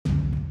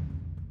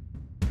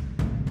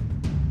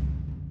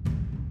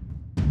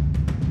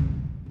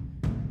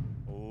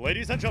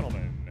Ladies and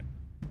gentlemen,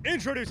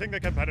 introducing the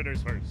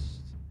competitors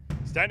first.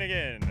 Standing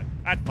in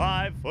at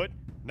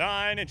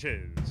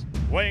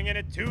 5'9", weighing in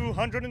at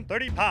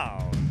 230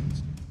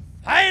 pounds,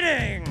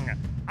 fighting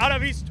out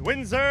of East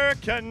Windsor,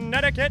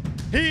 Connecticut,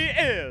 he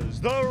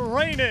is the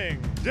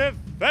reigning,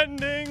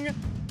 defending,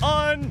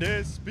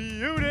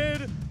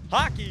 undisputed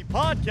hockey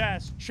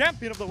podcast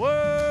champion of the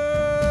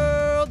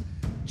world,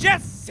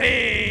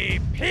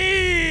 Jesse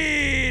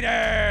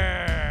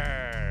Peters.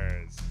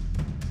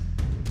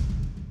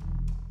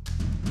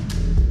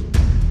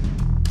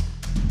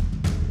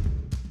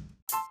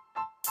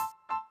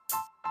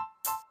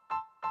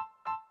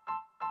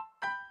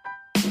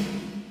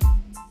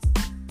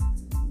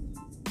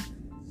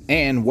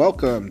 And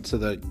welcome to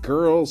the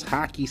Girls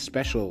Hockey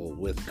Special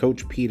with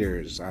Coach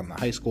Peters on the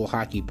High School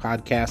Hockey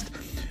Podcast.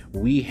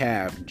 We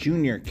have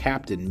Junior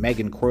Captain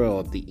Meghan Croyle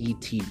of the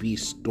ETB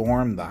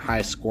Storm, the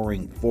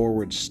high-scoring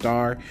forward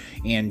star,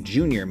 and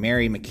Junior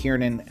Mary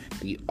McKiernan,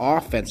 the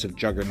offensive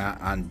juggernaut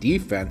on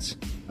defense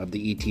of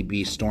the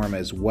ETB Storm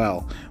as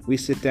well. We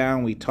sit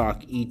down, we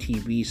talk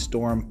ETB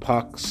Storm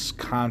pucks,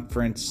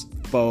 conference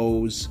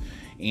foes,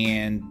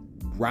 and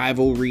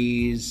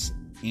rivalries,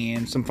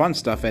 and some fun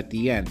stuff at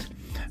the end.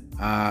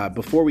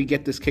 Before we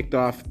get this kicked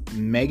off,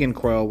 Meghan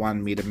Croyle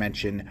wanted me to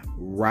mention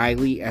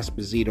Riley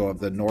Esposito of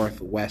the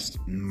Northwest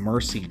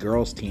Mercy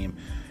girls team.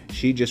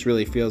 She just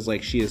really feels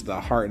like she is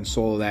the heart and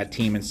soul of that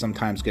team and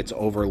sometimes gets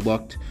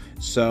overlooked.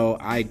 So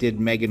I did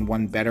Meghan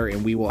one better,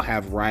 and we will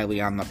have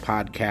Riley on the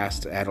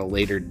podcast at a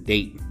later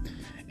date.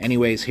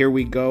 Anyways, here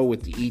we go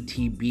with the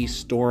ETB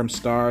Storm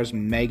stars.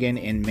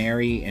 Meghan and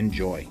Mary,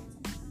 enjoy.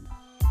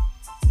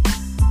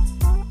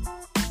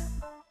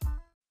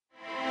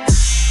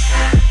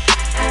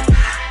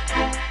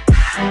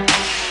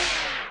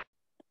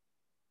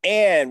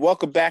 And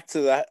welcome back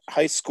to the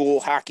High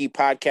School Hockey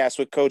Podcast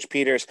with Coach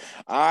Peters.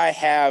 I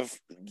have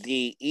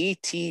the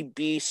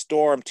ETB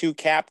Storm, two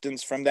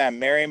captains from them,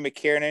 Mary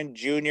McKiernan,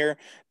 Junior,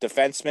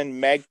 defenseman,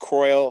 Meg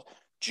Croyle,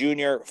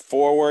 Junior,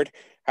 forward.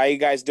 How you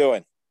guys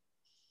doing?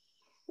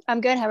 I'm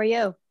good. How are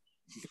you?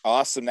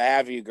 Awesome to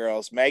have you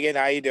girls. Megan,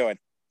 how you doing?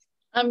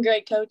 I'm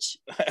great, Coach.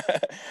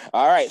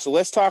 All right, so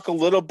let's talk a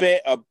little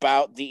bit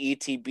about the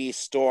ETB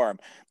Storm.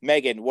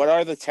 Megan, what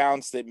are the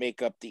towns that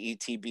make up the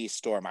ETB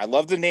Storm? I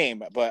love the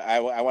name, but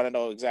I want to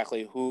know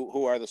exactly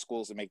who are the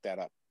schools that make that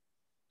up.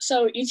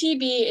 So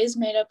ETB is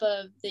made up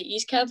of the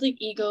East Catholic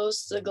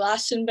Eagles, the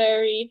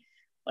Glastonbury,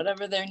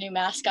 whatever their new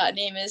mascot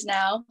name is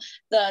now,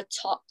 the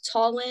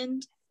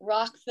Tolland,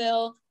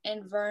 Rockville,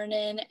 and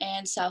Vernon,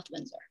 and South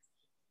Windsor.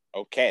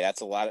 Okay,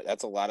 that's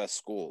a lot of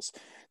schools.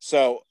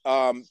 So,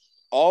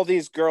 all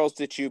these girls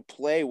that you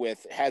play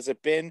with, has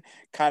it been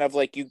kind of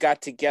like you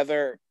got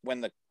together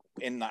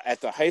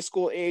at the high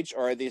school age,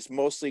 or are these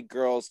mostly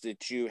girls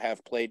that you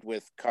have played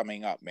with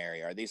coming up,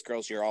 Mary? Are these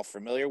girls you're all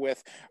familiar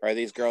with, or are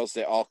these girls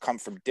that all come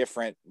from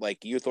different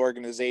like youth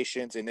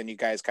organizations and then you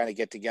guys kind of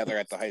get together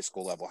at the high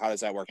school level? How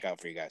does that work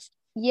out for you guys?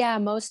 Yeah,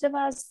 most of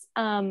us,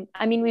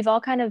 we've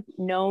all kind of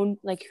known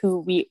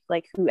who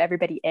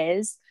everybody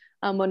is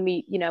when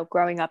we,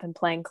 growing up and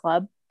playing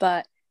club,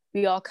 but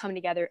we all come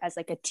together as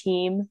like a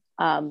team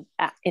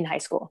in high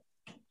school.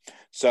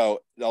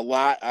 So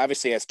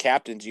obviously as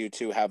captains, you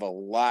two have a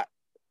lot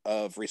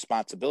of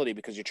responsibility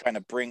because you're trying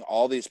to bring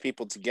all these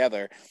people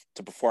together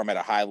to perform at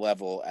a high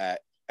level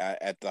at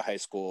the high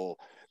school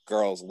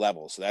girls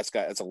level. So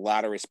that's a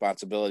lot of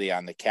responsibility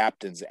on the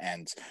captain's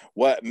end.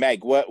 What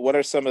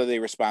are some of the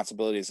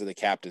responsibilities of the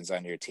captains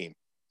on your team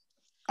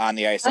on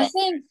the ice? I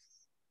think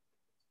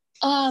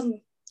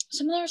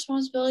some of the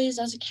responsibilities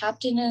as a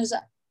captain is,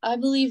 I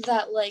believe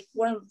that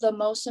one of the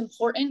most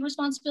important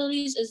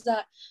responsibilities is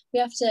that we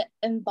have to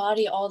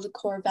embody all the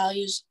core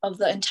values of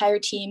the entire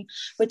team,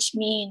 which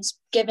means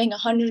giving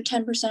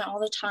 110% all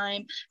the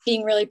time,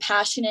 being really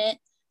passionate,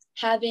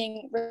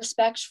 having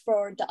respect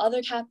for the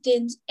other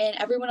captains and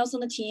everyone else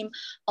on the team,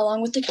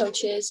 along with the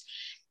coaches,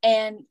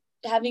 and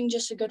having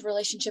just a good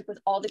relationship with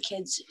all the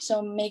kids.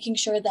 So making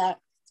sure that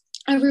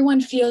everyone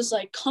feels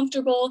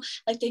comfortable,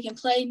 like they can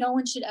play. No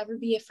one should ever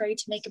be afraid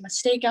to make a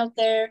mistake out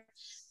there.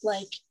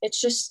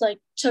 It's just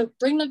to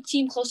bring the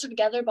team closer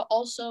together, but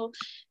also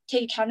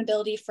take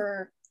accountability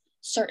for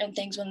certain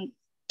things when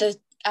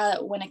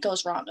it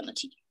goes wrong on the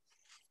team.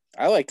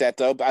 I like that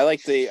though. I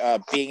like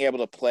the being able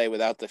to play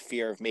without the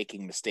fear of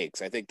making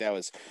mistakes. I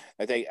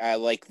I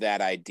like that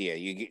idea.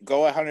 You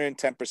go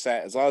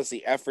 110%, as long as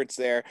the effort's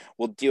there,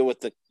 we'll deal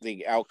with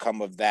the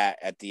outcome of that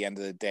at the end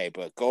of the day.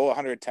 But go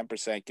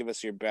 110%, give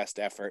us your best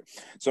effort.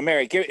 So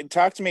Mary,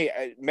 talk to me.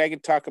 Megan,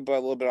 talk about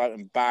a little bit about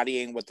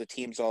embodying what the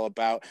team's all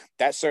about.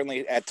 That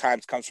certainly at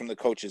times comes from the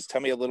coaches. Tell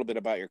me a little bit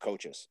about your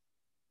coaches.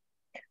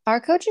 Our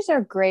coaches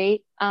are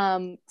great.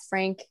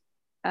 Frank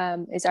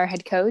is our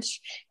head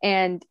coach,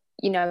 and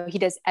he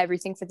does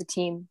everything for the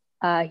team.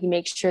 He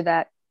makes sure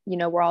that,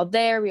 we're all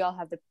there. We all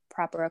have the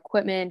proper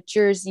equipment,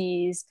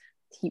 jerseys.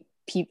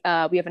 We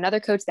have another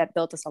coach that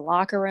built us a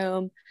locker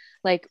room.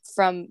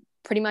 From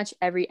pretty much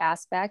every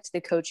aspect,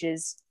 the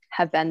coaches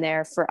have been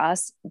there for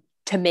us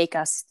to make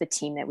us the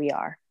team that we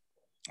are,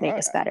 make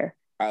us better.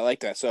 I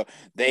like that. So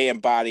they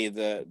embody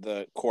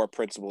the core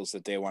principles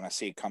that they want to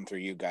see come through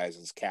you guys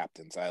as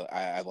captains.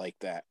 I like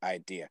that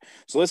idea.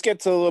 So let's get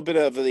to a little bit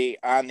of the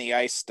on the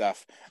ice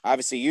stuff.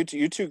 Obviously, you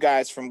two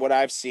guys, from what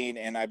I've seen,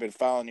 and I've been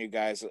following you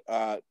guys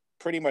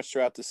pretty much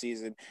throughout the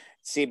season,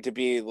 seem to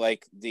be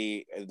like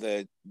the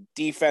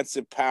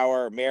defensive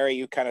power. Mary,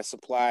 you kind of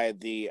supply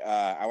the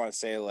I want to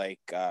say like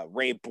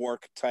Ray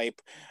Bork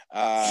type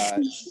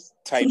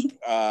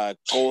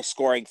goal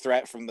scoring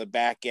threat from the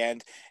back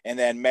end. And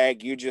then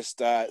Meg, you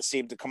just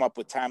seem to come up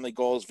with timely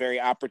goals, very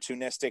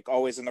opportunistic,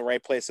 always in the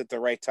right place at the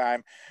right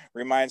time.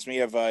 Reminds me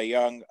of a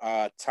young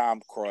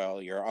Tom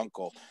Croyle, your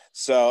uncle.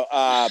 So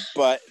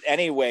but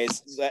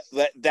anyways,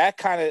 that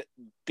kind of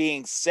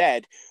being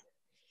said,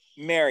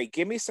 Mary,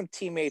 give me some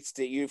teammates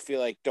that you feel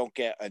like don't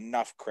get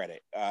enough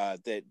credit,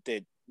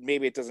 that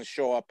maybe it doesn't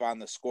show up on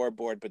the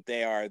scoreboard, but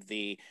they are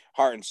the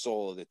heart and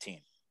soul of the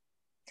team.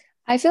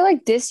 I feel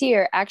like this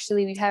year,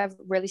 actually, we have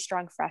really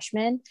strong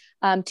freshmen,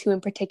 two in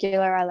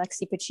particular,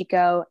 Alexi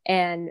Pacheco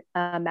and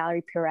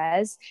Mallory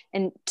Perez.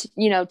 And,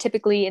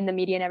 typically in the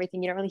media and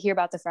everything, you don't really hear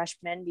about the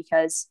freshmen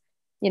because,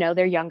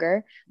 they're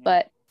younger,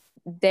 but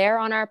they're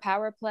on our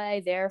power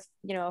play. They're,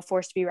 a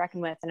force to be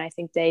reckoned with. And I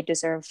think they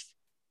deserve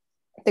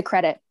the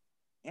credit.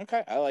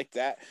 Okay, I like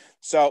that.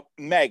 So,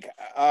 Meg,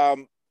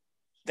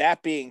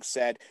 that being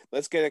said,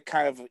 let's get it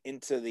kind of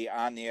into the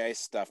on the ice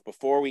stuff.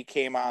 Before we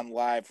came on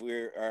live,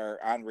 or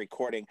on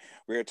recording,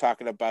 we were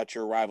talking about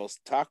your rivals.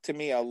 Talk to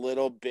me a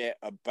little bit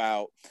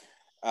about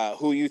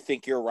who you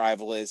think your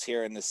rival is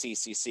here in the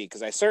CCC,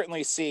 because I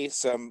certainly see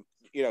some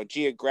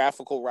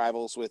geographical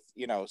rivals with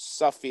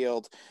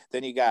Suffield.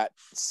 Then you got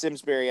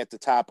Simsbury at the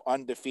top,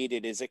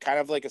 undefeated. Is it kind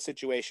of like a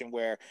situation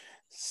where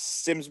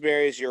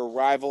Simsbury is your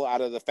rival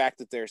out of the fact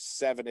that they're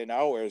 7-0,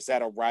 or is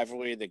that a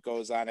rivalry that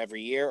goes on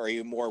every year? Or are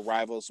you more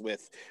rivals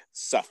with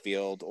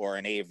Suffield or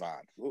an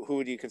Avon? Who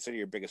would you consider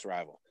your biggest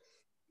rival?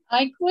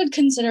 I would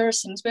consider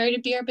Simsbury to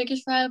be our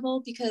biggest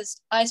rival,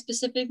 because I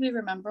specifically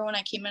remember when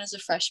I came in as a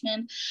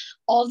freshman,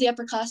 all of the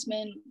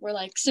upperclassmen were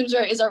like,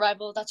 Simsbury is our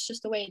rival. That's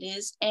just the way it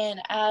is.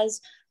 And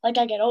as I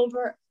get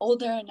older,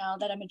 and now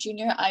that I'm a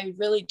junior, I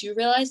really do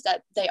realize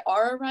that they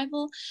are a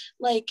rival.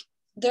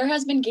 There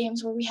has been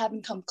games where we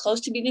haven't come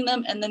close to beating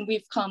them, and then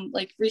we've come,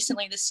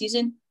 recently this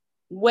season,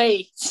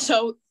 way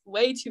too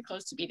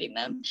close to beating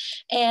them.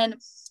 And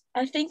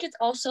I think it's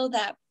also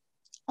that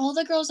all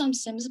the girls on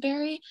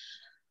Simsbury,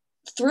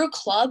 through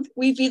club,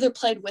 we've either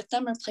played with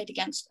them or played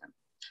against them.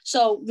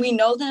 So we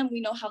know them, we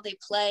know how they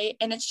play,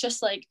 and it's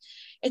just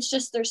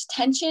there's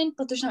tension,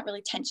 but there's not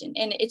really tension.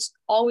 And it's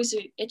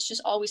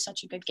just always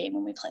such a good game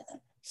when we play them.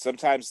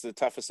 Sometimes the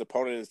toughest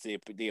opponent is the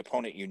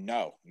opponent,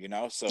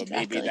 so Exactly.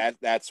 maybe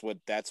that's what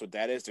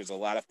that is. There's a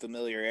lot of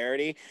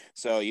familiarity,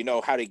 so you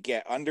know how to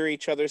get under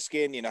each other's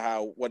skin,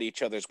 what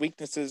each other's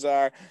weaknesses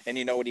are, and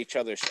what each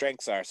other's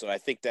strengths are. So I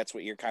think that's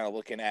what you're kind of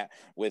looking at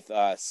with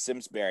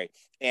Simsbury.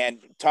 And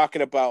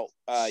talking about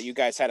you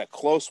guys had a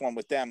close one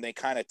with them. They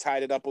kind of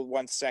tied it up with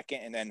 1 second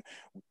and then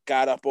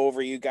got up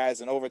over you guys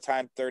in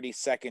overtime, 30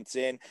 seconds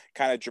in,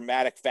 kind of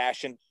dramatic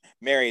fashion.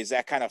 Mary, is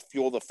that kind of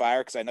fuel the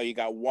fire? Because I know you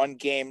got one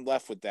game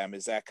left with them.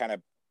 Is that kind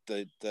of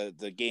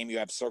the game you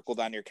have circled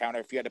on your counter?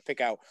 If you had to pick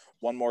out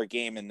one more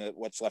game in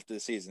what's left of the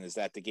season, is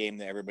that the game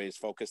that everybody's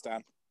focused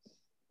on?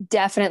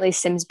 Definitely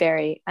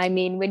Simsbury. I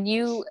mean, when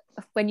you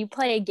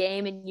play a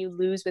game and you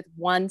lose with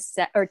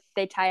or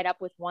they tie it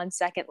up with 1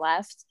 second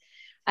left,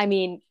 I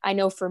mean, I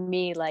know for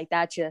me,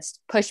 that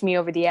just pushed me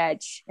over the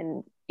edge.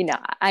 And,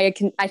 I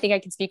think I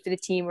can speak for the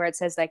team where it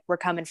says we're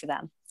coming for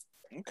them.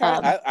 Okay,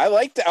 I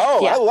like that.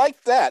 Oh, yeah. I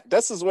like that.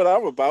 This is what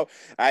I'm about.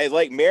 I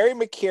like Mary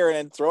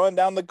McKiernan throwing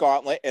down the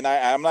gauntlet, and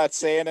I'm not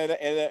saying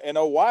it in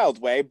a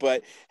wild way,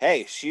 but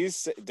hey,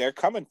 they're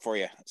coming for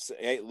you. So,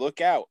 hey,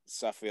 look out,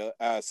 Suffield,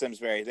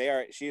 Simsbury.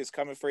 She is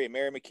coming for you.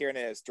 Mary McKiernan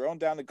has thrown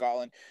down the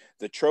gauntlet.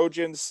 The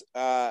Trojans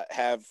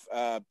have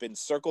been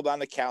circled on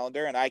the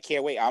calendar, and I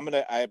can't wait.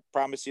 I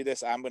promise you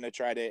this. I'm gonna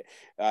try to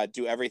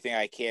do everything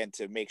I can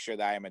to make sure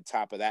that I am on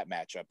top of that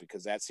matchup,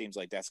 because that seems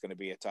like that's going to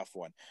be a tough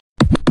one.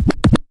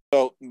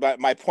 So, but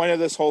my point of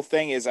this whole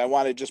thing is I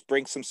want to just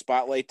bring some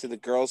spotlight to the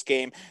girls'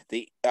 game.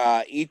 The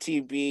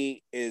ETB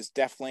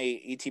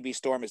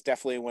Storm is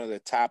definitely one of the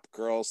top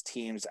girls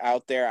teams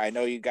out there. I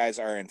know you guys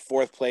are in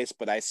 4th place,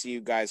 but I see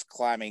you guys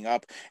climbing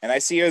up, and I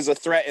see you as a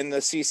threat in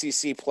the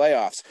CCC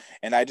playoffs.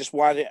 And I just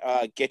want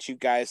to get you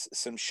guys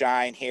some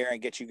shine here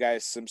and get you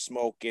guys some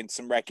smoke and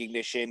some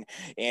recognition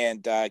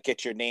and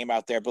get your name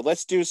out there. But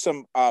let's do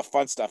some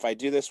fun stuff. I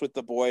do this with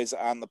the boys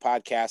on the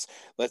podcast.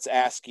 Let's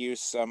ask you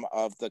some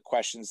of the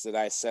questions that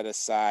I set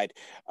aside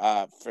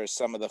for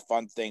some of the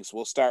fun things.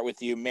 We'll start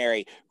with you,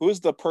 Mary.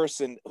 Let's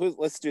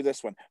do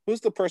this one.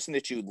 Who's the person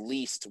that you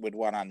least would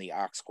want on the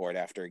aux cord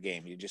after a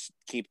game? You just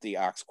keep the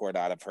aux cord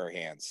out of her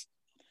hands.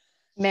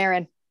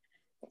 Marin.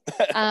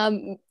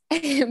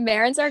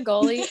 Marin's our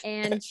goalie,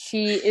 and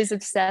she is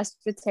obsessed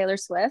with Taylor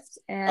Swift,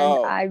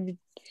 and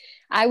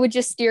I would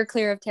just steer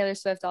clear of Taylor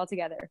Swift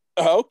altogether.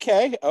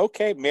 Okay.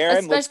 Marin,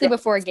 especially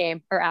before a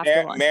game or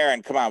after one.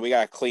 Marin, come on. We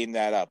got to clean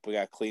that up.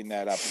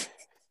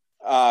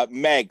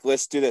 Meg,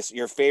 let's do this.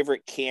 Your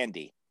favorite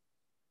candy?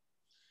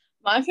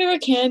 My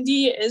favorite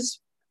candy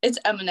it's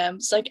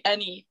M&Ms, like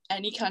any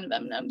kind of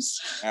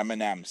M&Ms.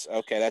 M&Ms.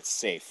 Okay, that's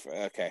safe.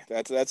 Okay,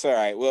 that's all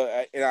right.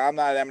 Well, I'm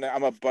not M&M.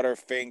 I'm a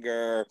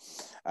Butterfinger.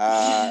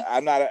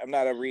 I'm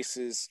not a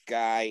Reese's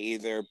guy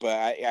either, but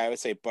I would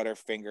say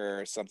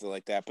Butterfinger or something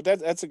like that. But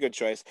that's a good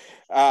choice.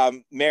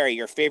 Mary,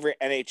 your favorite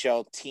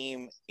NHL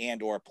team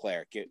and or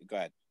player? Go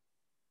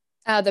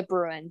ahead. The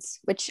Bruins,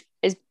 which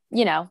is,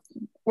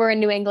 we're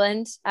in New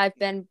England. I've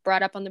been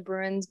brought up on the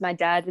Bruins. My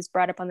dad was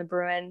brought up on the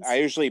Bruins. I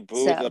usually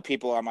boo the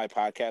people on my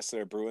podcast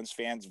that are Bruins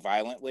fans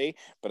violently,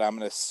 but I'm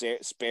going to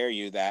spare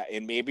you that.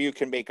 And maybe you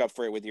can make up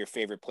for it with your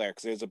favorite player,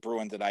 because there's a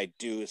Bruin that I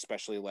do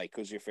especially like.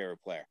 Who's your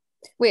favorite player?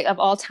 Wait, of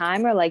all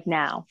time or like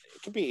now?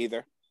 It could be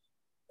either.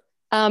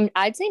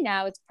 I'd say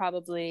now it's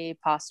probably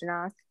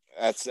Pasternak.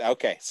 That's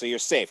okay. So you're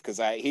safe, because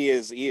he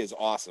is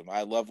awesome.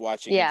 I love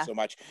watching him so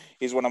much.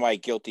 He's one of my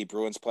guilty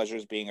Bruins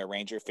pleasures, being a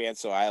Ranger fan.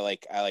 So I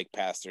like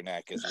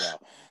Pasternak as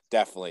well.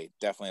 Definitely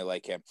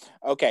like him.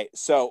 Okay,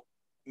 so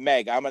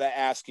Meg, I'm going to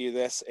ask you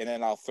this, and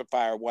then I'll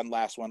fire one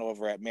last one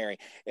over at Mary.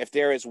 If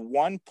there is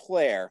one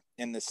player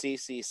in the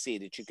CCC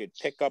that you could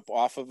pick up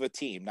off of a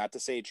team, not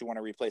to say that you want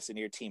to replace any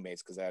of your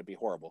teammates, because that would be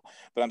horrible,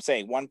 but I'm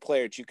saying one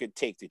player that you could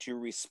take that you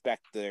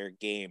respect their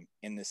game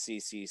in the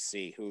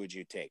CCC, who would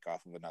you take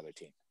off of another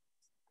team?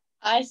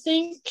 I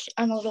think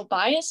I'm a little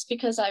biased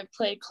because I've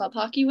played club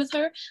hockey with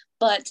her,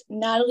 but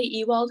Natalie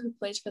Ewald, who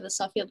plays for the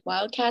Suffield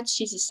Wildcats,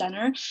 she's a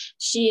center.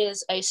 She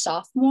is a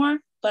sophomore,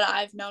 but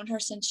I've known her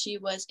since she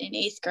was in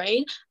 8th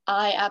grade.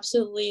 I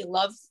absolutely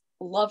love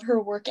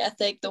her work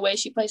ethic, the way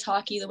she plays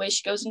hockey, the way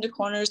she goes into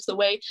corners, the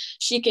way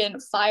she can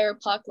fire a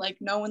puck like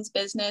no one's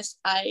business.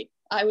 I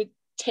would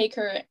take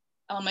her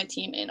on my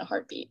team in a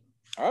heartbeat.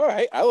 All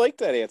right, I like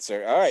that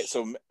answer. All right,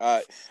 so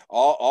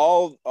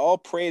all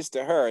praise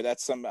to her.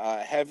 That's some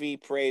heavy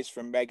praise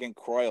from Meghan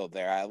Croyle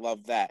there. I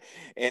love that.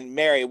 And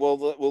Mary,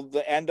 we'll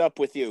end up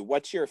with you.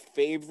 What's your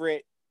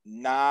favorite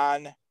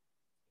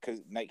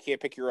because you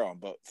can't pick your own,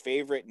 but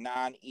favorite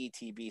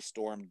non-ETB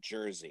Storm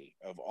jersey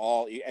of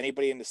all?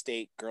 Anybody in the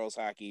state girls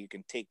hockey, you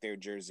can take their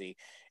jersey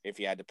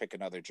if you had to pick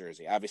another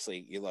jersey.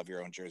 Obviously, you love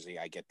your own jersey.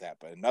 I get that,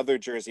 but another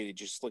jersey, you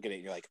just look at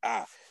it, you're like,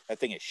 that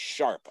thing is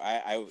sharp.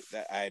 I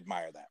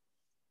admire that.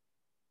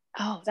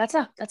 Oh, that's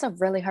a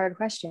really hard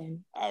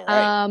question. All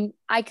right.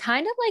 I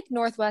kind of like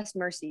Northwest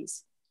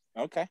Mercies.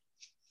 Okay.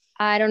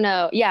 I don't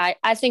know. Yeah,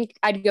 I think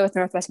I'd go with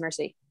Northwest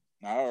Mercy.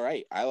 All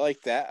right. I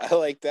like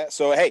that.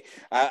 So, hey,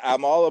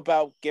 I'm all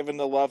about giving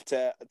the love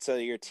to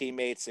your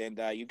teammates,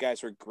 and you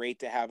guys were great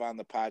to have on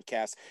the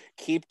podcast.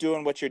 Keep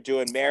doing what you're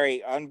doing.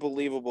 Mary,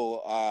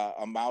 unbelievable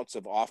amounts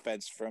of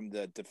offense from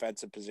the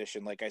defensive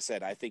position. Like I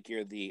said, I think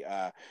you're the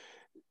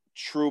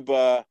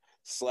Trouba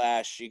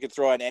 / you could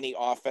throw in any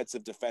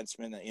offensive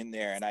defenseman in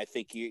there, and I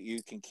think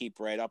you can keep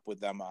right up with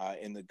them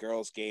in the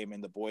girls game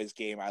and the boys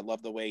game. I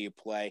love the way you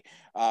play.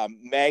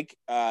 Meg,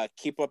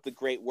 keep up the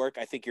great work.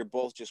 I think you're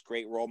both just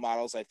great role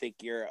models. I think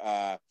you're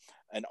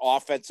an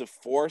offensive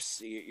force.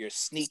 You're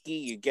sneaky.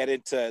 You get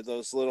into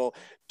those little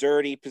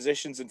dirty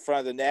positions in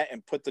front of the net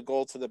and put the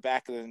goal to the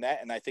back of the net.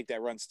 And I think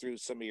that runs through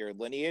some of your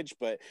lineage,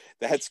 but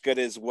that's good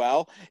as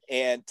well.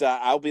 And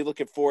I'll be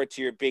looking forward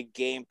to your big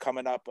game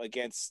coming up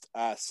against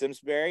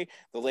Simsbury.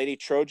 The Lady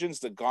Trojans,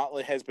 the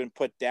gauntlet has been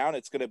put down.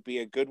 It's going to be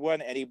a good one.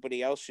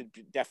 Anybody else should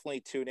definitely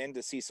tune in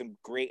to see some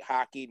great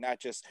hockey, not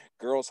just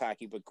girls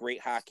hockey, but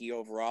great hockey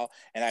overall.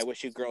 And I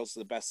wish you girls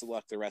the best of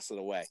luck the rest of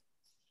the way.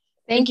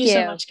 Thank you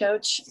so much,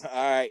 Coach.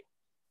 All right.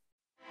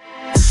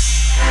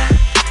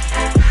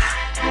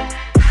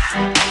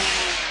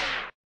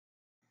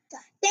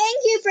 Thank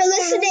you for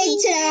listening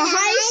to the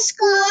High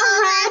School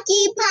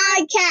Hockey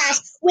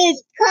Podcast with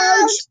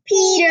Coach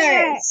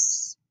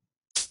Peters.